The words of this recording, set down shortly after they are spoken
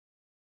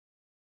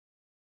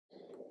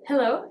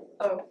Hello.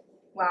 Oh,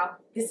 wow,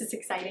 this is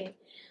exciting.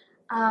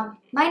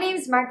 My name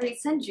is Marguerite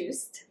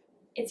Saint-Just.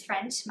 It's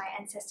French. My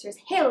ancestors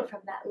hail from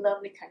that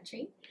lovely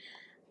country.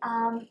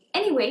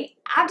 Anyway,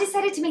 I've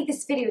decided to make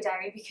this video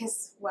diary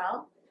because,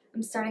 well,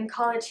 I'm starting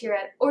college here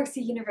at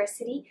Orczy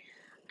University,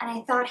 and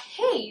I thought,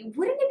 hey,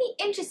 wouldn't it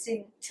be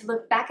interesting to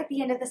look back at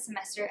the end of the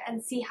semester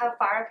and see how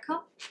far I've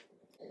come?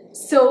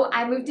 So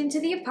I moved into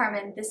the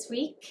apartment this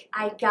week.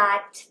 I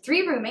got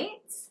 3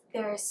 roommates.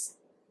 There's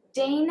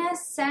DeAnna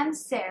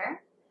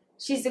Sancerre.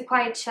 She's a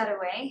quiet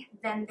shutaway.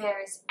 Then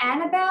there's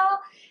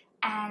Annabelle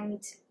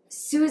and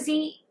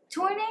Susie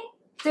Tournay.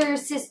 They're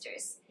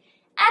sisters.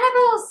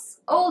 Annabelle's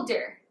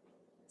older,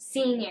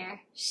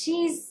 senior.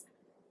 She's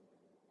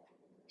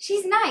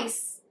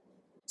nice.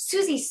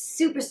 Susie's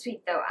super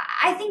sweet though.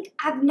 I think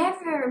I've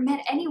never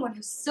met anyone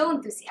who's so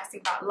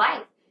enthusiastic about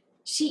life.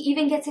 She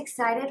even gets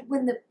excited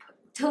when the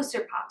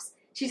toaster pops.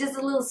 She does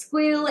a little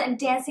squeal and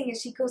dancing as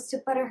she goes to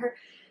butter her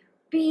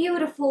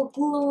beautiful,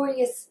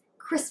 glorious,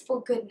 crispal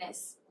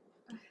goodness.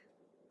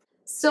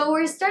 So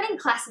we're starting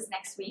classes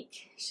next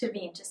week. Should be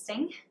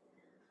interesting.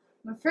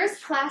 My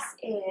first class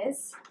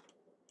is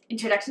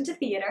Introduction to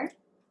Theater.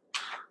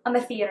 I'm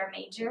a theater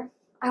major.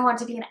 I want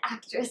to be an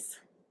actress.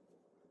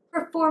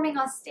 Performing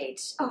on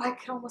stage. Oh, I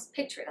could almost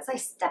picture it as I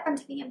step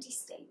onto the empty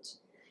stage.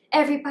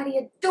 Everybody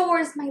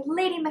adores my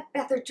Lady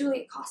Macbeth or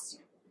Juliet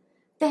costume.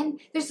 Then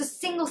there's a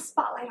single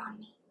spotlight on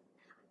me.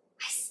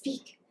 I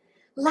speak.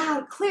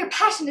 Loud, clear,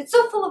 passionate,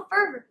 so full of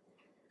fervor.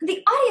 And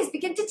the audience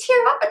begin to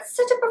tear up at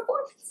such a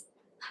performance.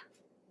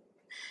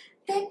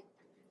 Then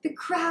the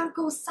crowd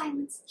goes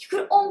silent. You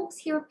could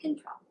almost hear a pin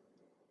drop.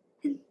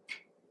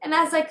 And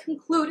as I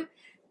conclude,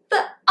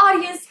 the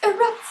audience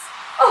erupts.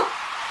 Oh,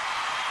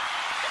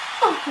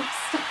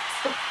 stop.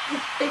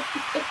 Thank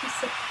you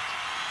so much.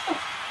 Oh.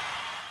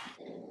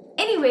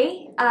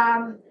 Anyway,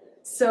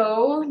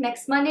 so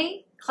next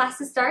Monday,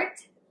 classes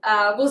start.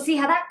 We'll see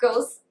how that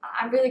goes.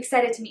 I'm really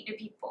excited to meet new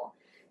people.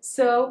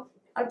 So,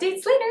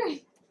 updates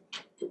later.